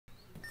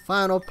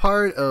final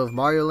part of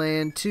Mario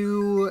Land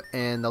 2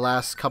 and the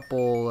last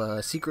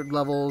couple secret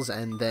levels,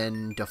 and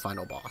then the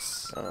final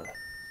boss.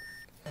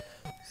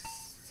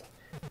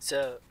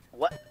 So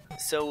what?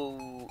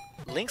 So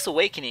Link's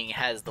Awakening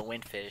has the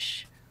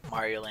windfish.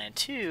 Mario Land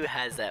 2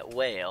 has that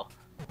whale.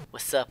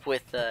 What's up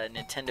with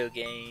Nintendo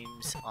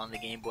games on the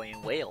Game Boy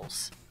and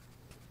whales?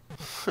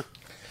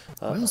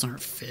 Whales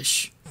aren't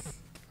fish.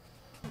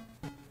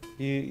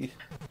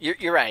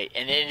 You're right,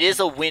 and it is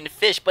a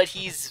windfish, but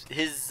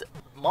his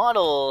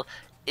model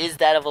is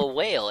that of a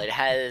whale. It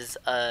has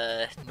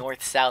a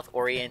north-south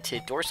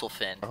oriented dorsal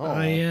fin.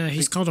 Oh yeah,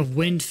 he's called a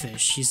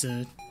windfish.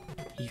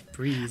 He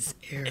breathes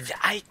air.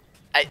 I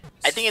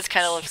think it's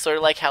kind of sort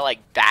of like how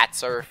like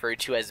bats are referred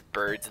to as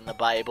birds in the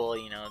Bible.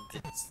 You know,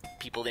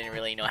 people didn't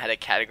really know how to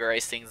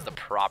categorize things the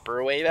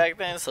proper way back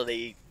then, so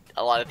a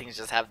lot of things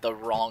just have the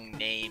wrong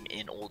name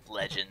in old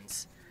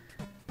legends.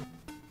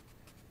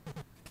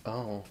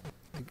 Oh.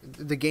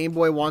 The Game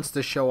Boy wants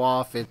to show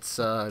off its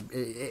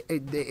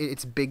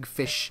big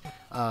fish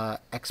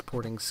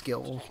exporting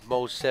skill.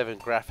 Mode 7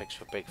 graphics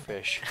for Big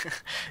Fish.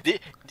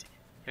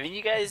 Haven't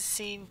you guys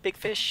seen Big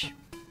Fish?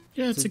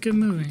 Yeah, it's a good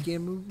movie. Yeah,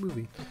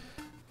 movie.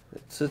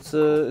 It's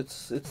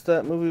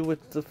that movie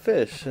with the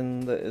fish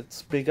and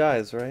it's big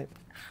eyes, right?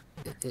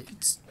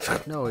 It's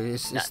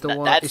the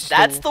one.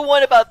 That's the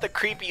one about the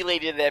creepy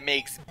lady that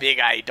makes big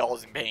eye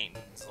dolls and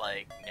paintings.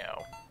 Like,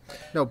 no.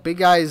 No,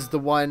 Big Eye is the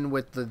one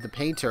with the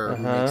painter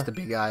who makes the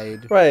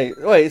big-eyed. Right.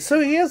 Wait. So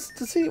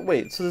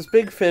Wait. So there's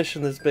Big Fish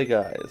and there's Big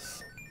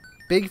Eyes.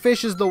 Big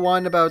Fish is the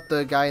one about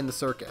the guy in the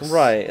circus.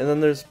 Right. And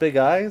then there's Big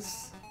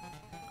Eyes.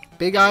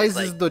 Big Eyes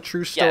is the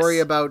true story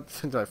about.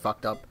 I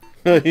fucked up.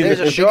 There's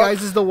a Big shark.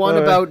 Eyes is the one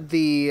about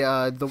the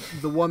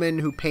woman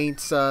who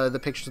paints the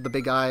pictures of the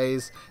big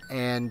eyes,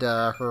 and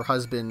her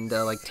husband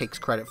like takes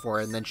credit for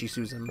it, and then she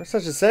sues him. We're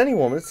such as any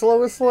woman. It's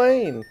Lois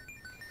Lane.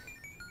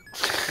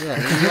 Yeah,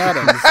 Amy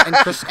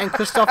Adams and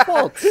Christoph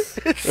Waltz.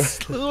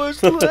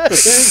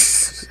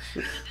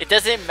 It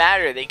doesn't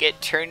matter. They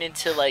get turned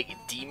into like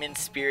demon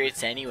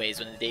spirits anyways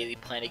when the Daily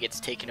Planet gets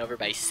taken over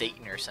by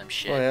Satan or some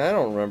shit. Wait, I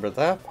don't remember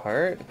that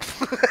part.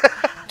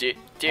 Dude,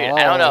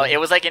 I don't know. It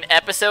was like an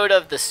episode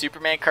of the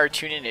Superman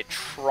cartoon, and it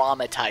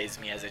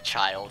traumatized me as a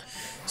child.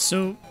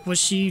 So, was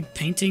she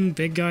painting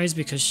big guys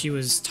because she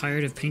was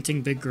tired of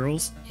painting big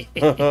girls?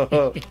 Ain't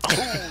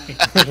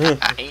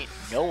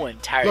no one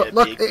tired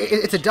Look, of big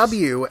it's a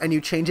W, and you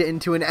change it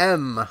into an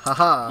M.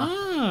 Haha.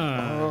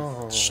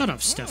 Ah, shut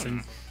up,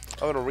 Stefan.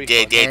 I'm gonna read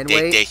And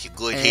wait, you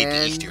good hate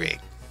the Easter egg.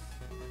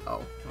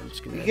 Oh, I'm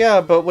just gonna.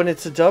 Yeah, but when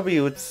it's a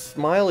W, it's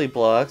smiley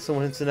blocks, and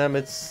when it's an M,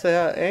 it's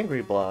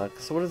angry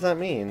blocks. So what does that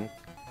mean?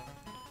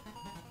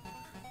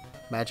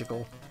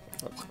 Magical.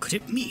 What could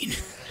it mean?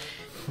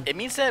 It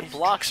means that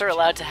blocks are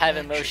allowed to have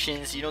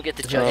emotions. You don't get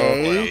to judge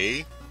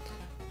them.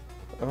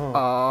 A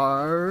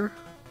R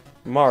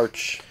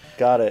March.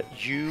 Got it.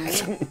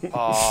 URMRGAY.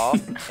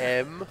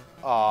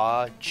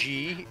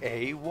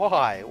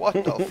 What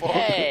the fuck?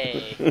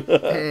 Hey,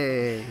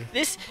 Hey.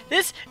 this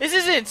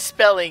isn't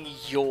spelling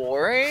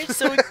yours,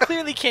 so it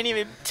clearly can't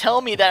even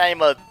tell me that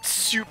I'm a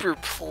super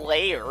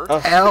player.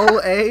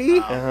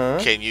 LA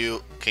Can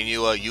you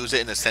use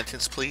it in a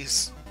sentence,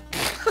 please?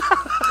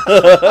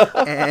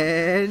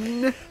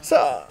 N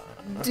So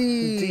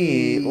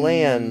D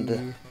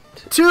land.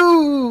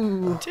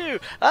 2.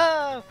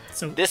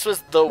 So, This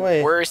was the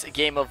Wait. worst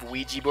game of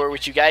Ouija board,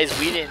 which you guys,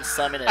 we didn't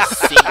summon a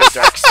single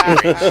dark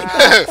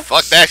spirit.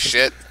 Fuck that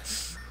shit.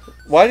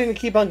 Why didn't it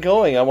keep on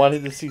going? I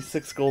wanted to see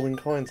 6 golden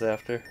coins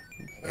after.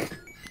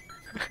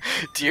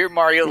 Dear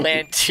Mario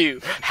Land 2,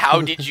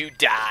 how did you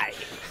die?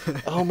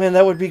 Oh man,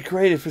 that would be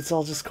great if it's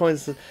all just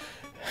coins.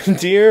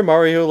 Dear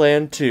Mario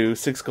Land 2,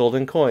 6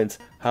 golden coins.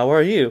 How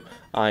are you?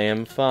 I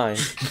am fine.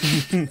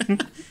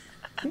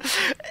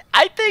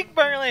 I think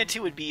Mario Land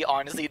 2 would be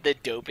honestly the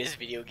dopest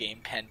video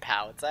game pen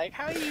pal. It's like,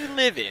 how are you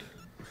living?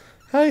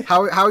 Hi.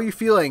 How are you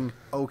feeling?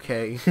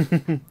 Okay.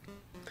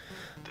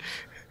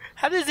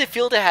 How does it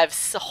feel to have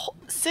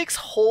 6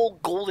 whole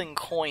golden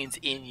coins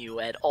in you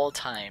at all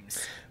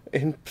times?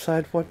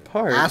 Inside what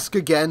part? Ask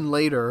again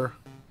later.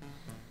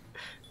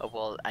 Oh,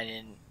 well, I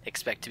didn't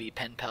expect to be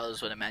pen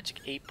pals with a magic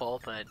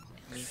 8-ball, but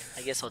I mean,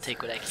 I guess I'll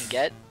take what I can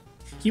get.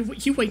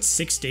 you wait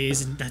 6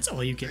 days and that's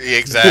all you get.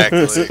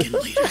 Exactly. Second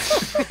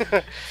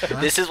later.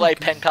 This is why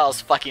pen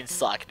pals fucking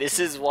suck. This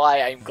is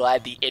why I'm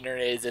glad the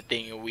internet is a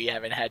thing and we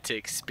haven't had to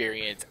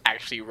experience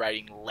actually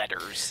writing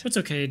letters. It's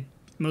okay.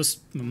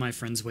 Most of my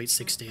friends wait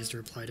 6 days to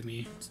reply to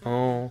me.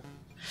 Oh.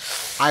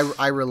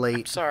 I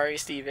relate. Sorry,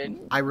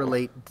 Steven. I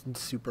relate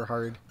super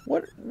hard.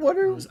 What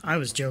are... I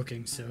was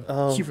joking, so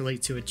Oh. you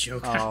relate to a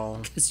joke. Oh.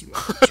 Because you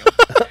are a joke.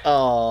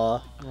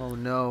 Aw. Oh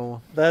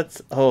no.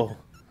 That's... Oh.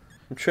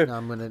 I'm tripping.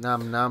 Now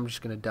I'm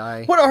just gonna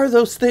die. What are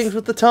those things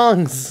with the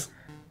tongues?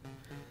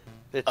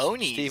 It's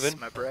Onies, Steven.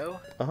 my bro.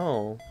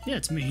 Oh. Yeah,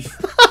 it's me.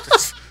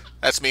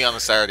 That's me on a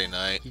Saturday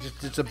night.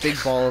 It's a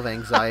big ball of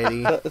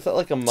anxiety. Is that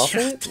like a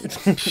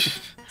Muppet?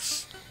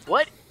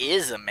 What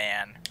is a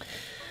man?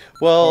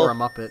 Well, Or a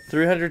Muppet.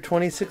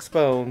 326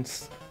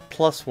 bones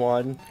plus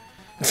 1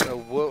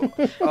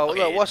 Okay,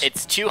 no, what's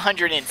it's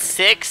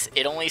 206.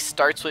 It only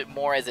starts with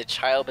more as a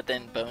child, but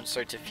then bones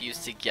start to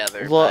fuse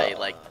together by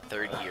like the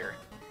third year.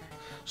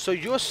 so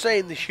you're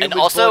saying the human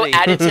And also body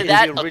added is to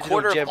that, the a original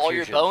quarter of gem all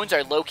your fusion? bones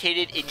are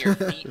located in your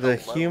feet.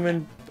 The alone.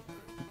 human.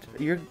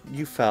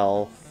 You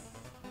fell.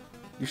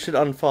 You should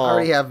I unfall.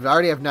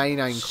 already have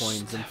 99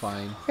 coins. I'm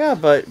fine. Yeah,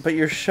 but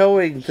you're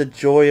showing the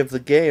joy of the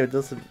game. It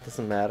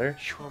doesn't matter.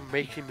 You are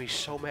making me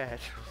so mad.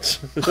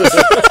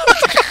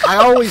 I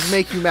always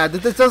make you mad.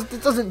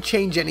 That doesn't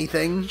change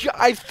anything. Yeah,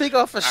 I think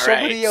after so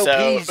Alright, many so-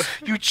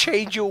 LPs, you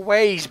change your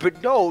ways,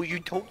 but no, you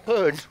don't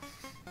learn.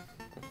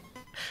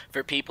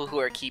 For people who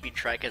are keeping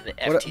track of the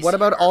FTCR What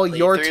about all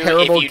your playthrough,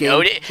 terrible if you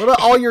noted- What about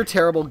all your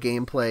terrible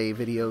gameplay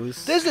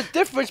videos? There's a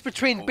difference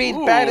between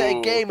being bad at a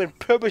Ooh. game and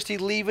purposely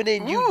leaving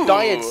in you Ooh.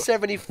 dying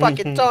 70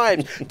 fucking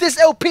times. This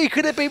LP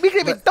could have been, we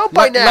could have been done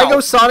by now. Lego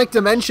Sonic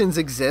Dimensions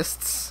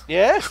exists.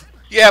 Yeah?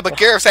 Yeah, but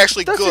Gareth's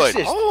actually Does good.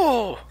 exist.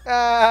 Oh,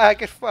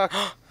 Get fucked.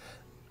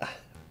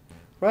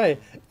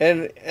 Right.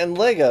 And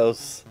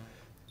Legos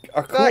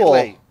are cool.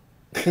 Exactly.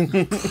 And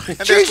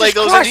there's Jesus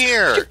Legos Christ, in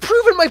here. You're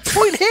proving my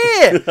point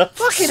here.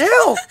 Fucking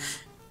hell.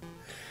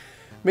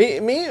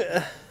 Me.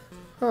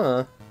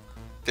 Huh.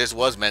 This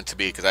was meant to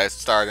be because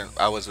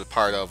I was a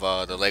part of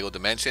the Lego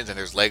Dimensions, and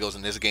there's Legos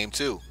in this game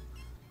too.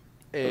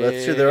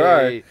 That's true, there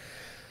are. Hey.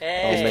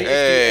 hey. It's the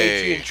Hey.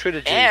 Adrian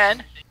trilogy.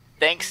 And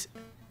thanks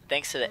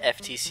to the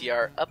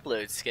FTCR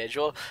upload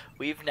schedule,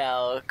 we've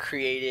now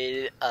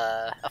created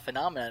a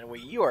phenomenon where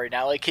you are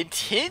now a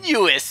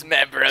continuous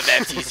member of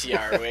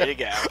FTCR. Way to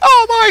go!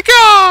 Oh my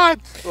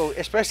God! Well,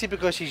 especially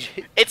because he's...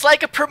 It's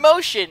like a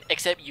promotion,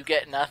 except you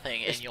get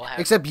nothing, and you'll have.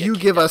 Except get you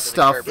kicked give off us the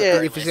stuff. curb Yeah.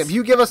 regardless. Except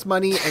you give us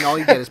money, and all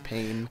you get is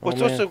pain. Well,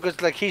 it's man. also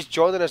because like he's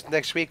joining us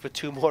next week with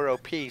 2 more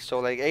OPs, so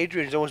like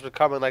Adrian's almost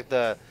becoming like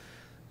the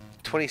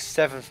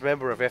 27th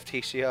member of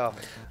FTCR.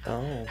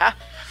 Oh.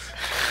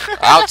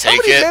 I'll take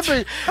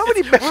it. How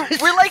many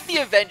members? We're like the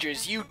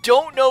Avengers. You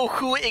don't know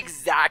who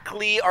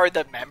exactly are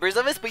the members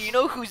of us, but you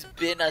know who's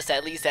been us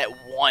at least at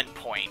one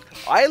point.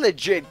 I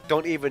legit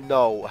don't even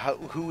know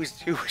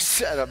who's a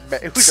member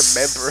Can- at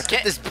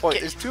this point.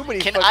 can- There's too many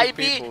Can fucking I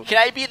be? people. Can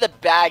I be the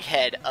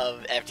baghead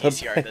of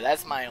FTCR? Though?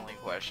 That's my only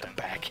question.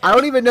 I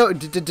don't even know.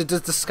 Does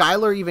the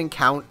Skylar even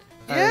count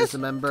Yes, as a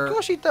member? Of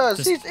course he does.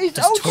 Just- he's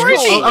just old Torch.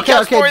 school. He Okay,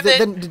 counts more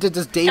then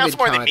does David counts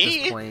more count than at me.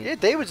 this point? Yeah,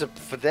 David's a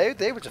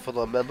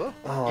full member.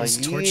 Oh, Is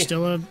Torch yeah.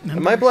 still a member?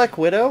 Am I Black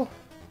Widow?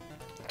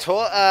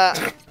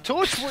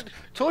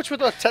 Torch would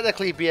not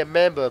technically be a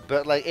member,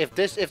 but like if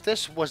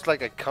this was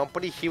like a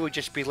company, he would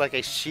just be like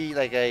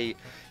he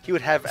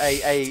would have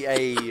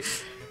a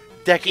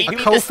decade. He'd A be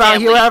the co-founder. Stan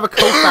He would Lee. have a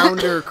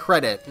co-founder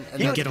credit. And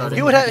He that's would- about he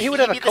it. would have- He would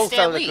have a He'd be the Stan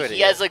co-founder Lee. credit.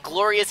 He has a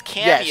glorious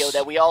cameo Yes.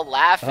 that we all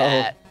laugh Oh.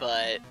 at,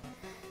 but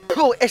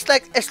Cool. It's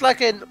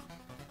like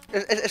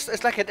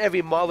in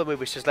every Marvel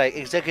movie. It's just like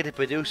executive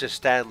producer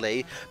Stan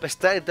Lee, but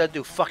Stan Lee doesn't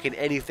do fucking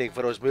anything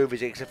for those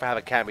movies except for have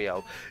a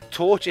cameo.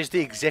 Torch is the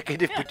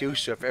executive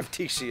producer of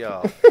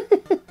FTCR.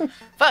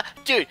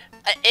 dude,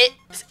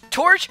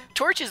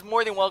 Torch is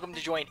more than welcome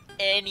to join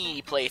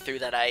any playthrough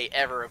that I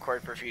ever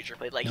record for future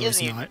play. Like No, he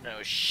doesn't he's even not.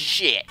 know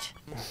shit.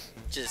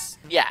 Just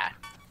yeah.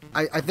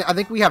 I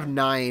think we have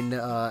 9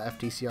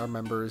 FTCR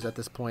members at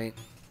this point.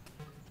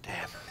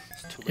 Damn.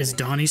 It's too Is many.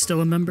 Donnie still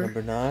a member?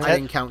 Number 9. I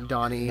didn't count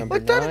Donnie. Number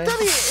But Donnie 9.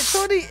 is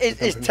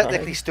Number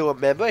technically 9. still a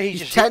member. He's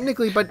just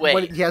Technically, but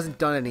Wait. he hasn't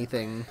done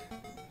anything.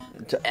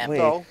 Am, Wait.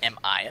 am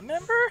I a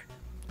member?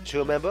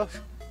 still a member.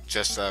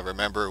 Just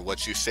remember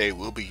what you say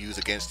will be used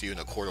against you in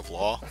a court of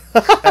law.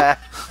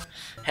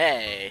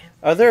 Hey.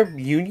 Are there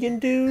union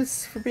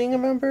dues for being a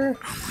member?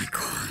 Oh my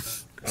god.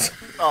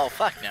 Oh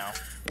fuck no.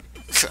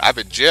 I've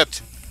been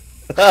gypped.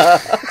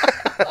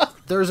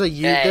 There's a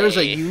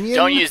Hey, union.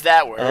 Don't use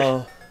that word.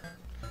 Oh.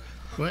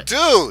 What?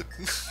 Dude!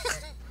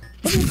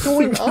 What is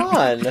going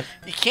on?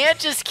 You can't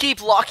just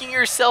keep locking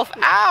yourself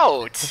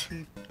out.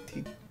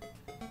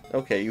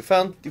 Okay, you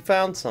found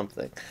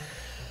something.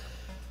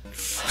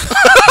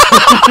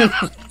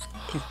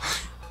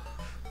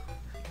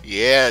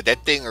 Yeah,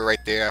 that thing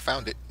right there, I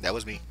found it. That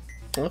was me.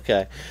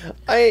 Okay.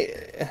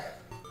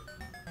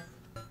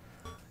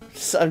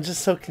 I'm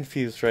just so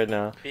confused right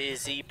now.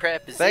 Busy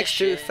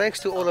preposition. Thanks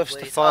to all of always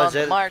Stefan's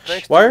on march.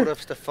 thanks to Where? all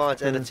of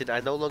Stefan's editing, I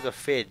no longer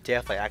fear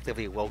death. I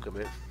actively welcome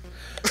it.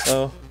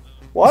 Oh.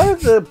 Why are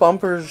the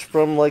bumpers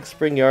from like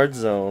Spring Yard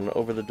Zone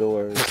over the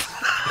doors?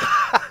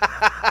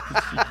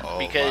 Oh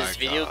Because my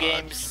video God.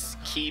 games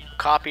keep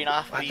copying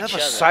off of I each never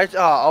other. sight.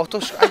 I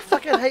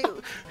fucking hate.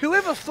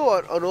 Whoever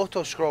thought an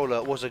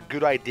Autoscroller was a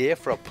good idea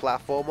for a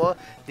platformer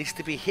needs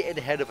to be hitting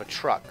the head of a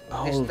truck.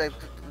 It's Oh. the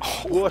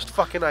worst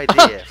fucking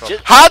idea. for a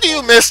Just- How do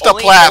you miss the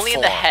only platform?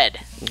 in the head.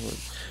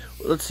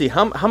 Let's see.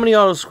 How many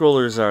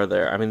auto-scrollers are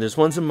there? I mean, there's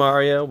ones in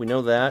Mario. We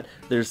know that.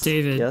 There's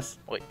David. Yes.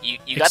 Wait,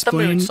 you got the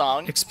moon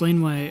song.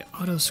 Explain why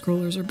auto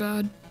scrollers are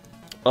bad.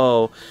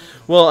 Oh,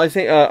 well, I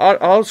think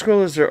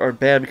auto-scrollers are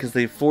bad because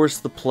they force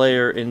the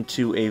player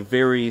into a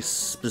very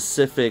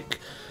specific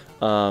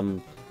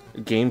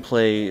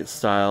gameplay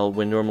style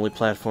when normally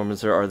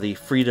platformers are the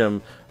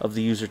freedom of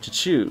the user to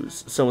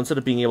choose. So instead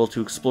of being able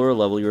to explore a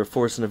level, you're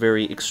forced in a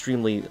very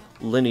extremely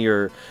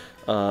linear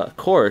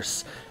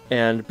course,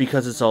 and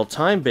because it's all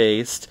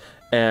time-based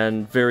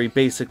and very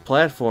basic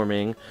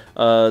platforming,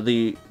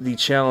 the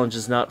challenge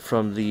is not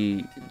from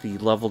the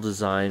level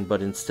design,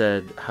 but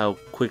instead how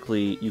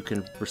quickly you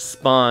can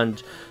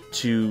respond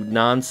to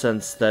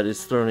nonsense that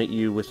is thrown at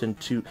you within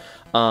two.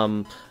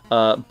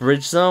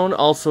 Bridge Zone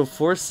also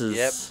forces.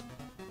 Yep.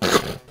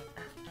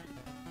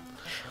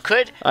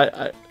 Could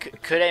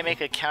I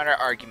make a counter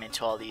argument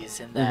to all these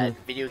in that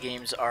video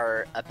games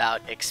are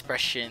about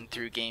expression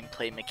through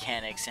gameplay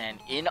mechanics, and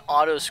in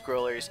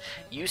auto-scrollers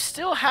you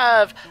still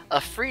have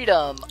a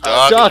freedom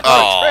of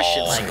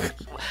expression. Like,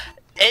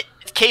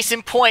 case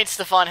in point,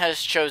 Stefan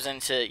has chosen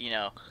to,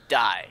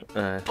 die.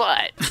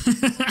 But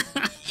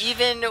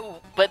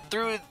but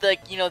through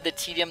the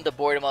tedium, the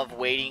boredom of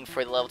waiting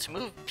for the level to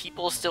move,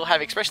 people still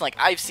have expression. Like,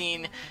 I've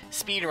seen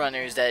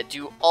speedrunners that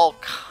do all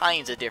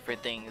kinds of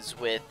different things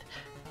with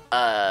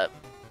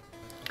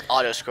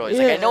auto-scrollers.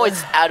 Yeah. Like, I know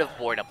it's out of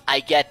boredom.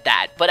 I get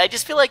that. But I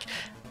just feel like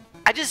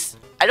I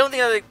don't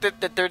think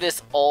that they're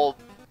just all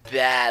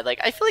bad.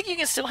 Like, I feel like you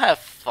can still have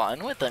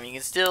fun with them. You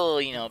can still,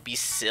 be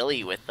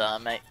silly with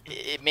them.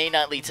 It may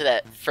not lead to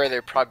that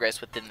further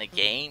progress within the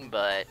game,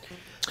 but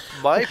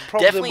my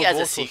problem definitely with as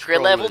a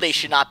secret level, they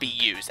should not be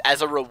used.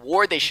 As a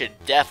reward, they should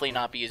definitely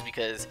not be used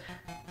because,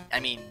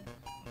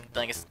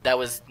 that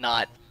was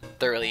not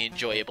thoroughly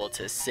enjoyable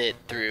to sit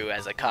through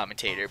as a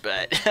commentator,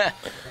 but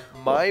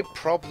my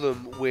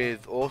problem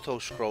with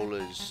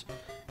auto-scrollers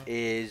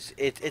is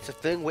it's a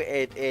thing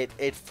where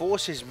it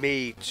forces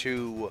me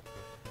to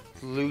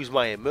lose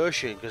my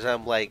immersion, because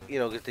I'm like,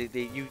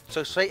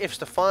 so say if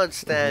Stefan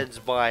stands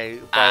by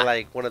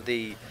like one of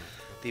the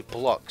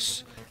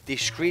blocks, the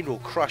screen will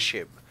crush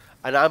him,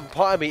 and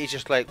part of me is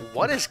just like,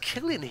 what is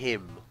killing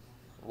him?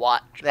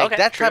 What? Like, okay,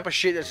 that true. type of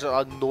shit just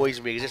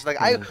annoys me. It's just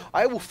like,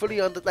 I will fully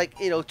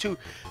to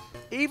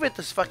even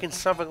this fucking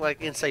something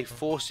like in, say,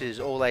 Forces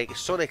or like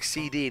Sonic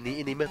CD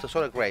in the Metal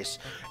Sonic race,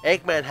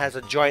 Eggman has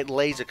a giant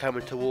laser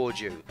coming towards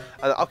you.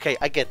 Okay,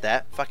 I get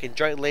that. Fucking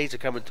giant laser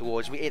coming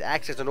towards me. It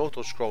acts as an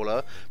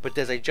auto-scroller, but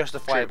there's a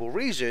justifiable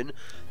reason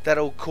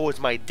that'll cause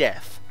my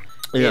death.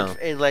 Yeah.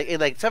 In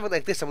like something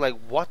like this, I'm like,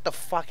 what the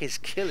fuck is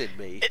killing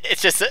me?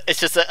 It's just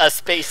a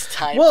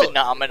space-time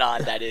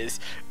phenomenon that is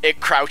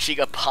crouching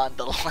upon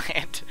the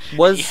land.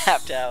 Was you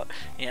have to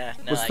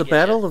was the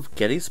Battle of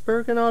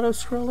Gettysburg an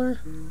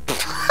auto-scroller?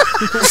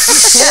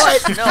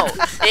 What? No,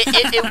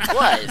 it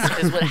was,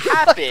 because what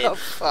happened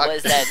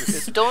was that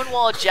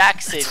Stonewall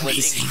Jackson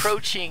was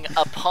encroaching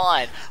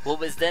upon what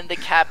was then the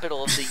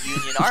capital of the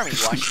Union Army,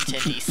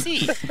 Washington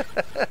D.C.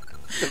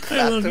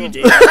 I love you,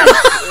 Dave. An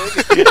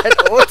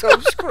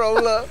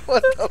auto-scroller?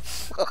 What the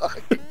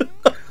fuck?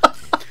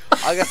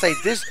 I gotta say,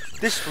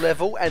 this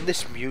level and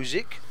this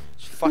music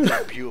is fucking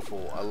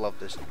beautiful. I love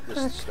this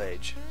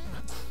stage.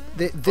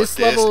 This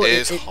level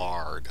is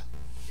hard.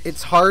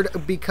 It's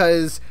hard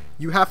because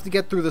you have to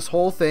get through this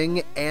whole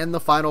thing and the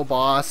final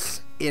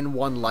boss in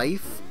one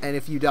life, and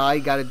if you die,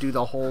 you got to do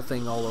the whole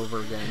thing all over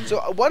again. So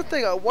one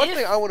thing I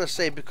want to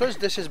say, because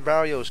this is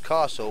Mario's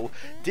castle,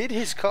 did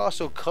his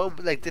castle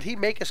did he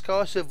make his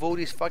castle with all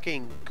these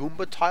fucking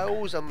Goomba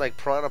tiles and like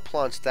piranha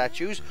plant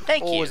statues?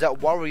 Or was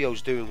that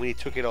Wario's doing when he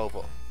took it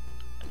over?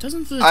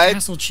 Doesn't the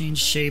castle change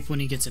shape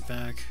when he gets it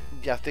back?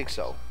 Yeah, I think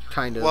so.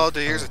 Kind of. Well,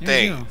 here's the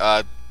thing.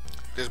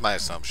 Here's my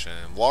assumption.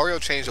 Wario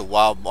changed it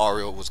while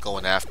Mario was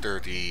going after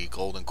the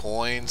golden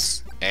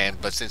coins,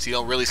 but since you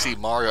don't really see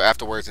Mario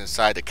afterwards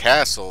inside the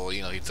castle,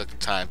 he took the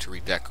time to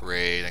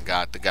redecorate and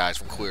got the guys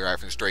from Queer Eye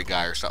from Straight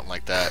Guy or something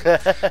like that.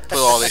 Put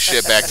all this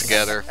shit back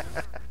together.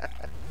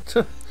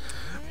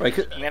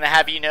 I'm gonna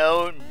have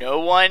no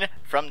one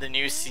from the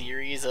new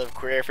series of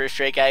Queer Eye for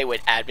Straight Guy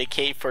would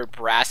advocate for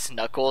brass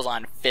knuckles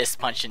on fist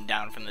punching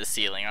down from the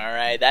ceiling. All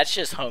right, that's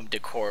just home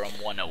decorum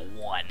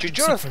 101.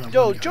 Jonathan,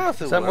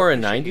 is that more a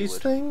 '90s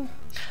thing?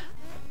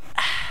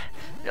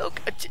 No,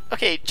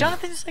 okay,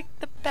 Jonathan's like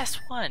the best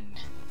one.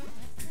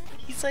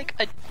 He's like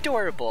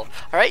adorable.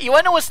 Alright, you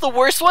wanna know what's the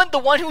worst one? The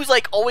one who's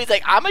like always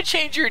like, I'm gonna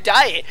change your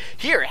diet.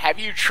 Here, have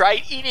you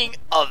tried eating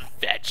a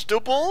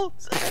vegetable?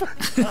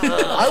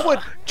 I would,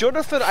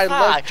 Jonathan, I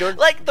love Jonathan.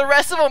 Like, the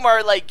rest of them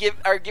are like,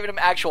 giving him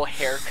actual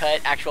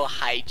haircut, actual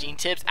hygiene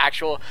tips,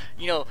 actual,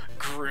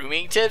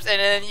 grooming tips,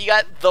 and then you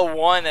got the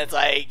one that's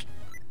like,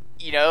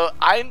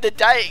 I'm the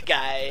diet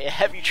guy.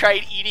 Have you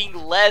tried eating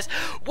less?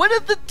 One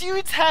of the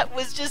dudes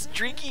was just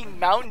drinking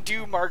Mountain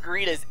Dew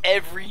margaritas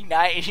every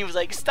night, and he was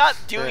like, stop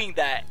doing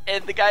that.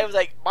 And the guy was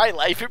like, my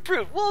life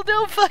improved. Well,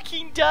 no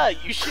fucking duh.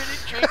 You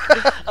shouldn't drink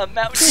a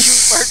Mountain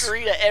Dew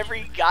margarita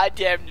every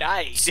goddamn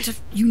night.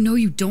 Steph,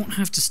 you don't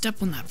have to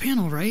step on that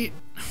panel, right?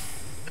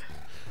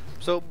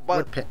 So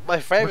my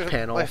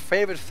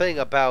favorite thing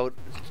about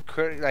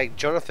like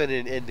Jonathan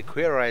in the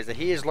Queer Eye is that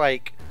he is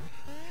like,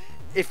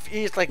 if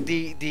he's like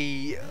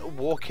the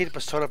walking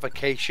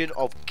personification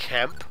of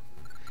camp,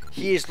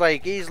 he's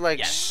like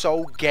Yes.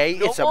 so gay.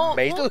 No, It's well,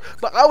 amazing. well,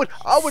 But I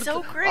would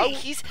so great.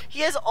 He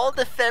has all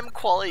the femme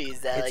qualities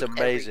that It's like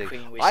amazing. every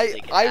queen wishes they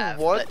could I have.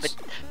 want- but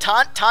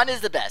Tan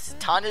is the best.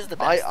 Tan is the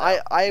best.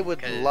 I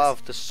would 'cause-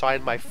 love to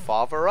sign my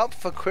father up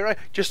for Queer Eye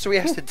just so he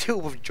has to deal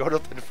with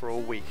Jonathan for a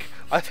week.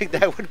 I think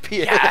that would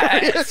be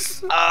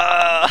hilarious.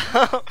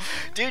 Yes.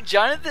 Dude,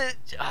 Jonathan,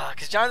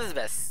 because Jonathan's the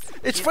best.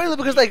 It's He's- funny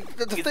because like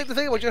the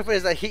thing about Jonathan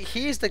is that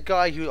he is the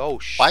guy who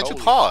Why'd you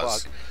holy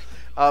pause?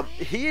 fuck.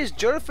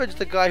 Jonathan's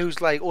the guy who's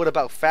like all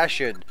about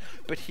fashion,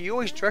 but he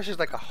always dresses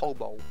like a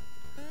hobo.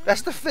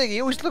 That's the thing.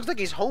 He always looks like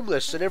he's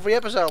homeless in every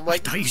episode. I'm I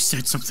like, thought you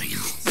said something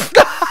else.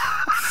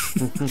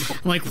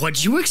 Like,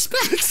 what'd you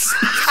expect?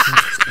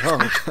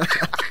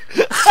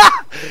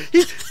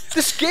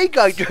 this gay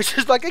guy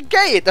dresses like a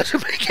gay. It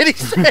doesn't make any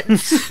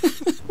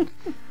sense.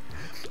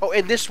 Oh,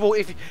 and this will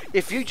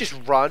if you just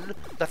run,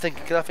 nothing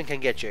can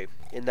get you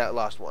in that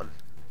last one.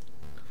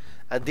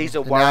 And these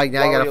are Now you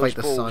gotta Wario's fight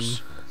the balls.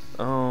 sun.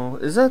 Oh,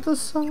 is that the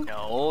song?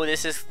 No,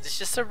 this is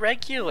just a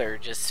regular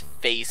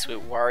face with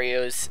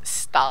Wario's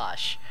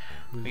stash.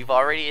 We've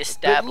already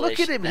established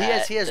at him, he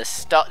that,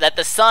 has- that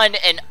the sun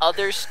and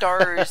other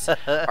stars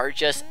are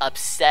just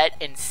upset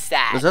and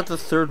sad. Is that the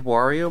third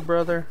Wario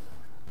brother?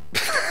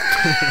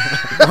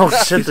 Oh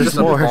shit, there's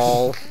more.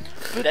 Ball.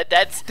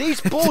 That's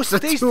These balls,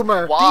 It's a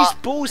tumor. these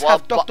balls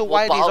have Dr.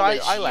 Wiley's Wabash,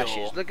 eyelashes.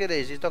 yo. Look at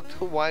this. He's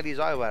Dr. Wiley's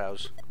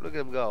eyebrows. Look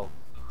at him go.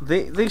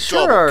 They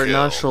sure Double are kill.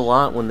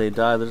 nonchalant when they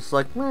die. They're just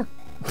like, meh.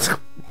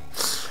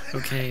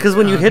 Okay. Because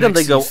when you hit them,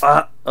 they go,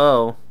 Maxi,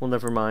 oh, well,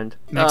 never mind.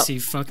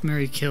 Maxi, fuck,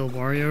 marry, kill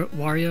Wario,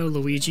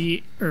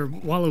 Luigi, or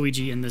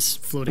Waluigi in this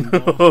floating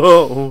ball.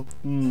 Oh,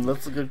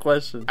 that's a good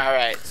question.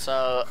 Alright,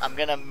 so I'm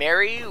gonna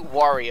marry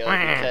Wario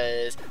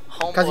because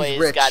Homeboy's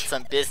rich. got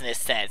some business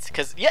sense.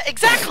 Yeah,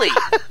 exactly!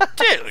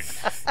 Dude!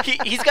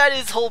 He's got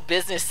his whole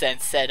business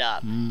sense set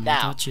up. I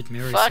Now, thought you'd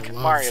marry fuck for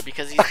love. Mario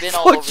because he's been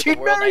all over the you'd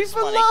world. I marry just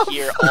for want love. to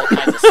hear all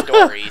kinds of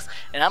stories.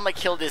 And I'm gonna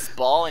kill this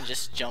ball and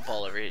just jump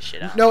all over his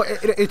shit out. No,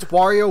 it's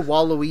Wario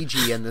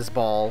Waluigi in this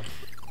ball.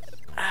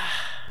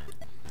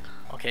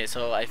 Okay,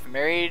 so I've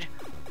married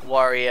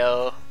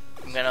Wario.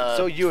 I'm gonna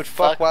So you would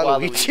fuck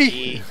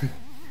Waluigi?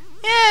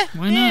 Yeah,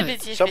 Why yeah, not? but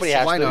it's- Somebody it's-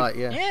 has Why to. not?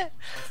 Yeah. Yeah.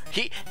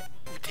 He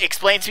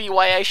explain to me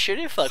why I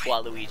shouldn't fuck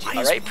Waluigi. Why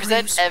All is right,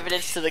 present Wario so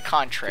evidence to the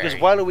contrary. Because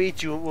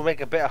Waluigi will make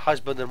a better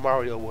husband than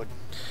Mario would.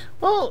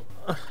 Well,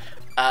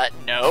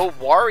 No,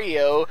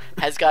 Wario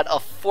has got a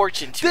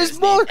fortune to his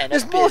name and a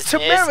There's more to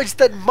business. marriage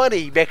than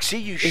money,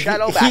 Mexi, you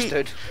shallow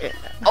bastard.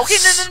 Okay,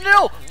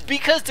 no,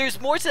 because there's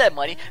more to that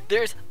money.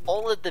 There's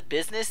all of the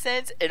business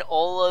sense and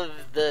all of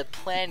the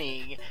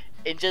planning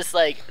and just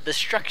like the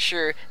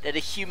structure that a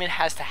human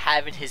has to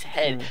have in his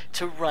head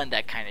to run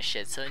that kind of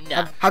shit. So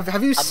no.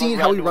 Have you a seen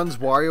how he run- runs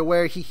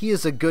WarioWare? He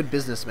is a good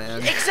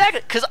businessman.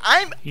 Exactly, because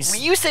He's-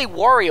 when you say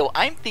Wario,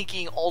 I'm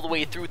thinking all the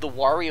way through the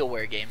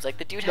WarioWare games. Like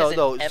the dude has an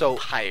so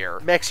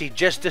empire. Mexi,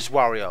 just this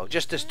Wario,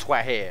 just this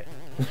twat here.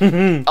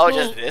 Oh,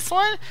 just this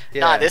one? Yeah.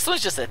 Nah, this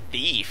one's just a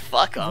thief.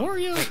 Fuck him.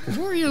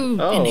 Wario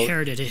Oh.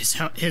 inherited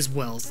his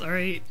wealth,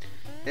 alright?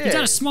 He Yeah.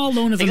 got a small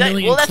loan of a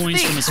Exactly. million Well, that's the coins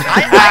thing. from his I,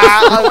 father.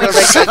 I'm going gonna make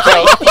that based off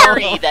joke. my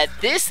theory that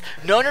this.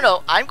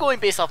 No. I'm going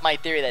based off my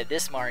theory that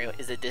this Mario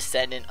is a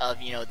descendant of,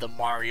 the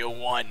Mario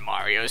 1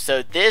 Mario.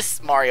 So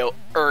this Mario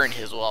earned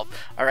his wealth.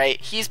 Alright?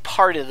 He's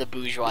part of the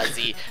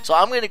bourgeoisie. So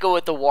I'm going to go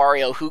with the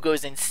Wario who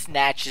goes and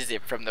snatches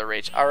it from the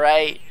rich.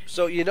 Alright?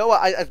 So you know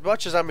what? As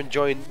much as I'm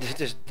enjoying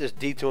this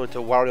detour into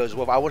Wario as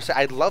well, I want to say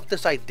I love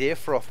this idea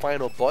for a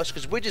final boss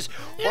because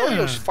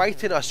Wario's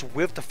fighting us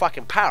with the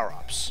fucking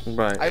power-ups.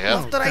 right. I Yeah.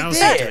 love that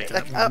Bowser idea. did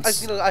Like, that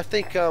once. I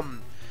think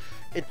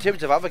in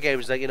terms of other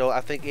games, like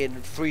I think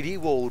in 3D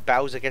World,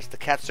 Bowser gets the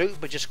cat suit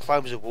but just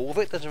climbs a wall with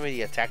it, doesn't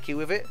really attack you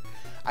with it.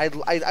 I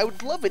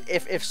would love it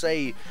if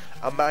say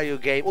a Mario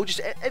game or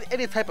just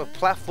any type of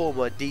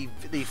platformer,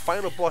 the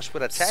final boss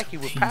would attack you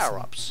with painful.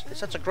 power-ups. It's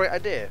such a great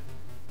idea.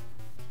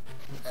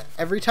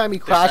 Every time he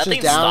crashes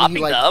nothing down, he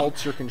stopping like them.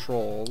 halts your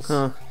controls.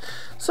 Huh.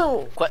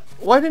 So, What?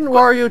 why didn't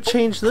Wario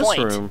change this point.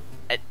 room?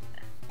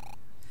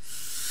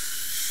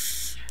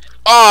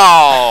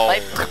 Oh!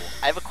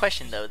 I have a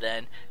question though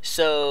then.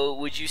 So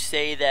would you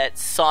say that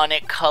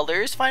Sonic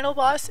Colors final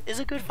boss is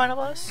a good final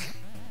boss?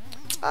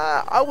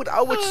 I would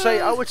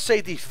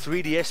say the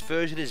 3DS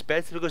version is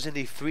better because in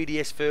the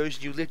 3DS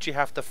version you literally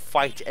have to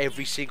fight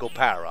every single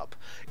power up.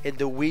 In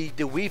the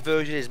Wii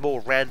version is more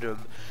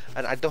random,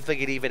 and I don't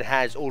think it even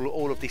has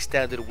all of the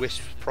standard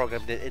wisps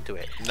programmed into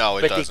it. No,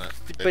 it But doesn't.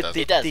 But It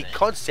the doesn't.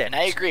 concept And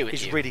I agree with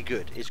is you. really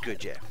good. It's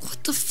good, yeah.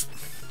 What the f-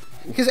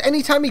 Because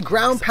anytime he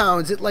ground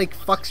pounds, it like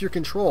fucks your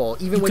control,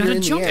 even You when you're gotta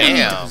in the jump air. when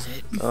he Damn. does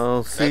it.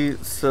 Oh, see,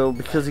 so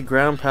because he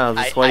ground pounds,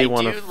 that's I- why I you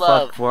want to do fuck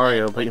love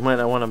Wario, when- but you might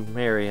not want to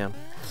marry him.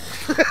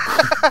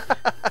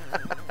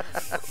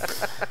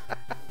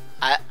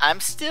 I'm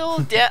still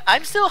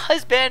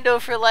husbando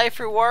for life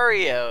for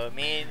Wario. I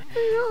mean,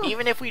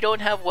 even if we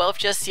don't have wealth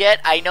just yet,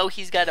 I know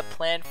he's got a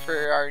plan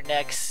for our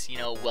next,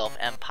 wealth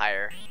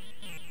empire.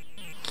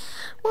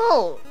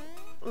 Well,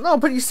 no,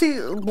 but you see,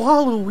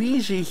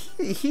 Waluigi,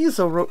 he's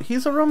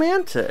a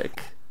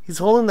romantic. He's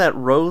holding that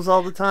rose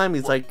all the time.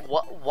 He's like,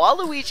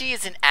 Waluigi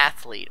is an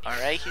athlete,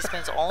 alright? He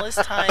spends all his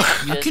time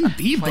just can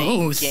be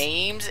playing both.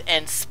 games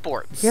and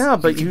sports. yeah,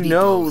 but can you be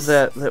know both.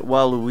 that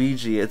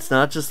Waluigi, it's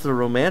not just the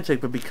romantic,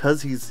 but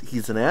because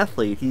he's an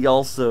athlete, he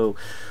also,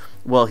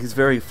 well, he's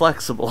very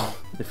flexible,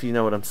 if you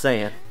know what I'm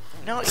saying.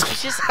 No,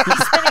 he's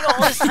spending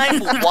all his time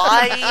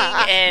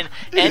lying and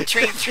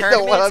entering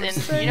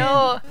tournaments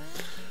and,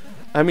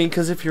 I mean,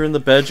 because if you're in the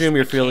bedroom,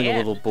 you're feeling a can.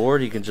 little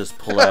bored, you can just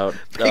pull out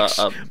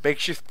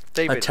Makes you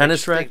think, a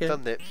tennis makes you think, racket?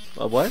 doesn't it?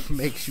 a what?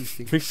 Makes you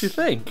think. Makes you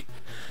think.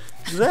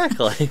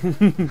 Exactly.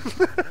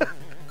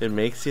 It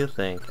makes you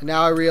think.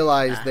 Now I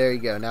realize. There you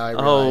go. Now I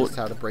realized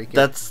how to break it.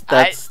 Those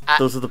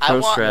are the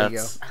pro There you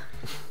go. strats.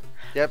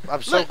 Yep,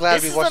 I'm so Look, glad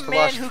this we is watched a the man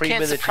last who 3 can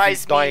minutes of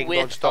surprise him me dying with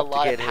a non-stop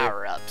lot to of get here.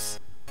 power-ups.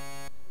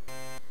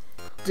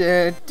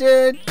 Da,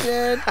 da,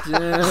 da,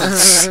 da.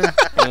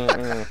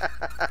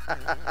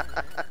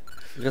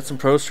 We got some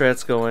pro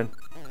strats going.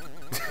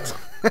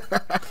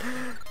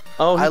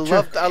 Oh, I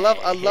love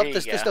Here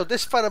this. you This, go. no,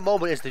 this final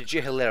moment is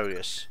legit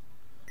hilarious.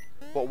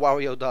 What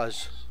Wario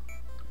does.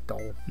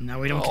 Don't. Now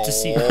we don't get to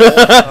see it.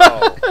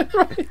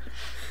 Oh.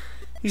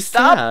 He's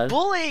Stop sad.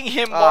 bullying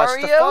him, Ah,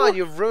 Mario! Stefan,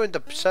 you've ruined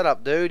the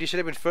setup, dude. You should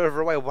have been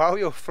further away.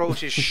 Wario throws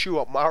his shoe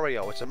at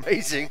Mario. It's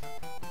amazing.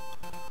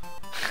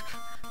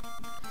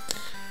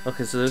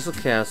 Okay, so there's the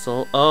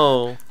castle.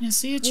 Oh, Yeah,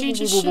 see, it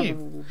changes shape.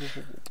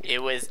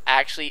 It was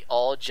actually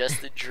all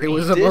just a dream. It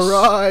was a This-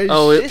 mirage.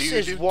 oh,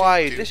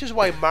 This is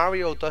why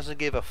Mario doesn't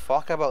give a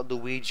fuck about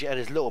Luigi and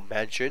his little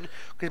mansion.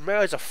 Because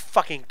Mario's a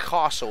fucking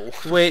castle.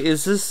 wait,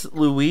 is this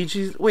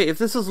Luigi's? Wait, if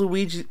this is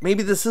Luigi,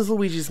 maybe this is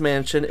Luigi's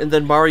mansion, and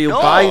then Mario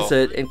No. buys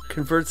it and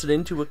converts it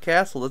into a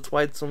castle. That's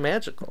why it's so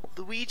magical.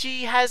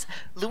 Luigi's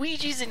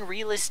in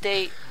real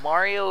estate.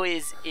 Mario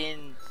is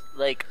in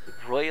like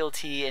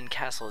royalty and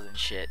castles and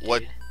shit.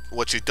 Dude.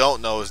 What you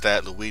don't know is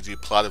that Luigi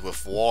plotted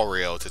with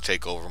Wario to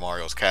take over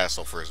Mario's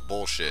castle for his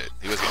bullshit.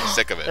 He was getting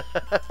sick of it.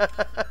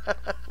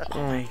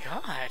 Oh my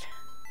god.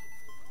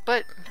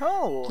 But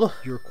no. Look.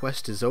 Your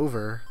quest is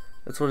over.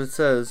 That's what it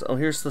says. Oh,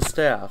 here's the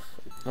staff.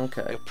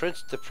 Okay,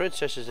 The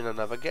princess is in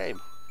another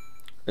game.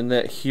 and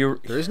that here.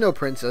 There is no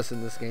princess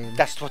in this game.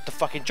 That's what the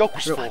fucking joke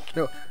was for.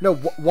 No.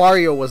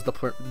 Wario was the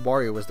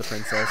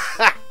princess.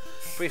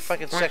 Pretty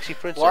fucking sexy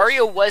princess.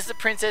 Wario was the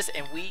princess,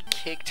 and we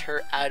kicked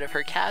her out of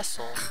her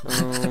castle.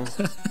 Oh,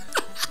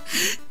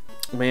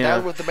 Down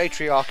man. with the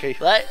matriarchy.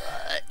 But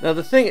Now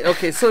the thing.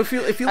 Okay, so if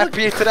you look.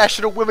 Happy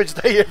International Women's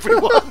Day,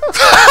 everyone.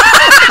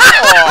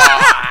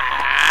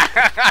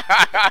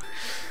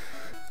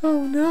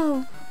 Oh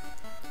no.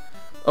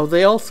 Oh,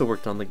 they also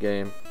worked on the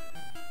game.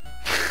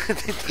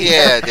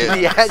 Yeah,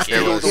 The ads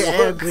did all the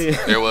work.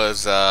 there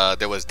was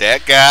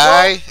that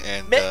guy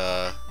and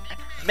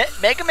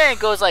Mega Man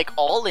goes like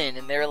all in,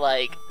 and they're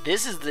like,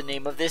 "This is the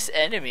name of this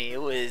enemy."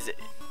 It was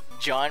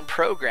John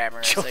Programmer.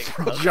 It's like,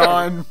 okay.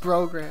 John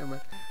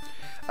Programmer.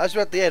 As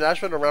we're at the end, I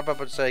just want to wrap up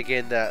and say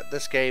again that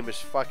this game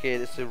is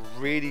it's a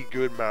really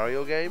good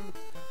Mario game.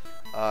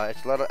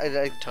 It's a lot of,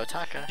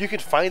 Totaka. you can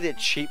find it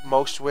cheap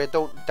mostwhere.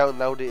 Don't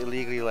download it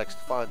illegally like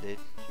Stefan did.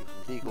 You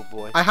illegal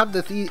boy. I have the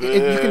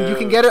you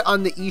can get it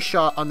on the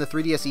eShop on the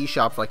 3DS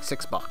eShop for like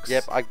 $6.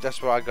 Yep,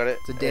 that's where I got it.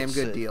 It's a damn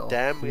good deal.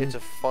 It's a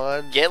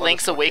fun. Get fun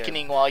Link's as fuck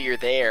Awakening while you're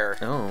there.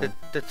 Oh. game.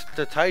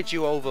 To tide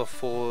you over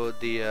for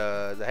the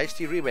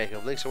HD remake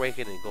of Link's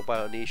Awakening, go buy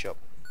it on the eShop.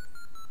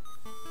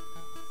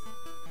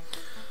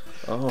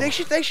 Oh. They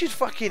should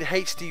fucking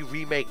HD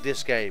remake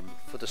this game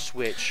for the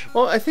Switch.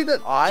 Well, I think that.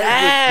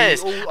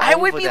 Yes, I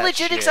would be that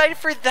legit shit. excited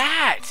for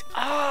that.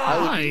 I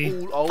Oh, would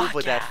be all over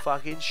Fuck that yeah.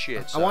 fucking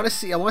shit. I want to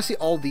see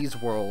all these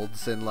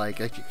worlds and like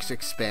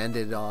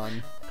expanded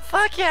on.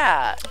 fuck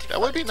yeah!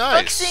 that would be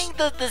Fuck nice. seeing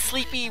the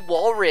sleepy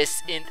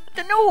walrus in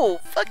no.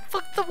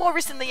 Fuck the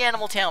walrus in the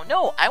Animal Town.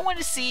 No, I want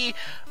to see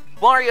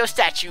Mario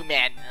Statue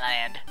Man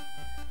Land.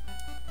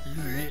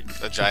 Alright.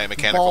 A giant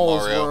mechanical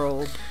Balls Mario.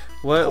 world.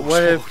 What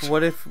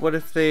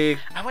if they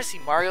I want to see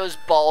Mario's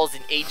balls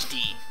in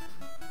HD.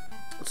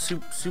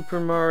 Super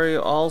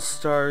Mario All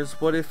Stars?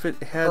 What if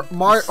it had Or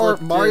Mario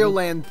slipped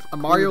Land, a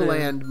Mario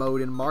included- Land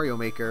mode in Mario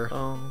Maker. in-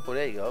 Well,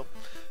 there you go.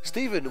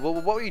 Steven,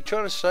 what were you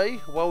trying to say?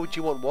 Why would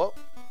you want what?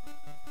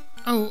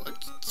 Oh,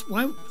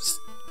 why?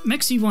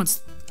 Mexi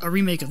wants a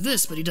remake of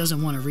this, but he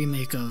doesn't want a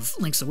remake of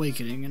Link's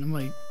Awakening, and I'm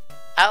like,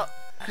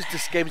 Because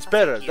this game's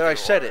better. There, I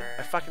said it. Either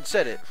I fucking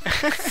said it.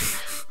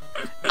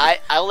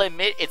 I'll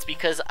admit it's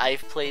because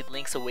I've played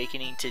Link's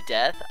Awakening to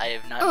death. I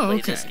have not Oh,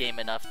 played okay. this game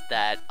enough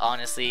that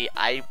honestly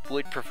I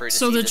would prefer to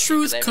So see the this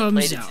truth because I haven't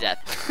comes played it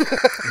out. to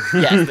death.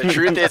 Yes, the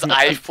truth is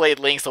I've played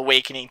Link's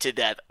Awakening to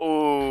death.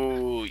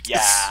 Ooh,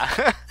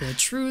 yeah. the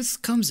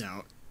truth comes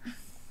out.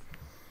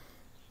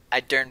 I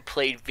darn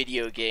played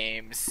video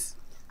games.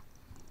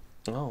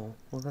 Oh,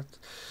 well, that's.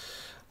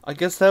 I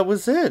guess that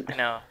was it. I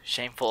know,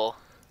 shameful.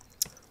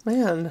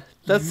 Man,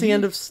 that's the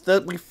end of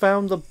that. We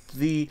found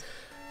the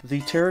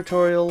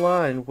territorial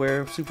line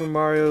where Super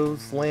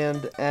Mario's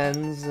land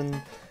ends and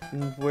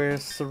where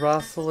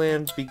Sarasa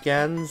Land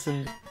begins,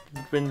 and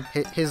been...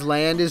 His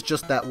land is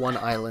just that one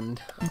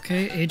island.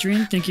 Okay,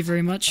 Adrian, thank you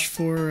very much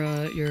for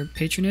your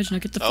patronage. Now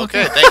get the fuck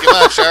Okay, out. thank you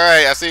much. All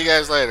right, I'll see you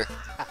guys later.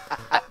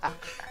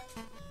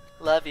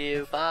 Love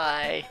you.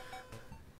 Bye.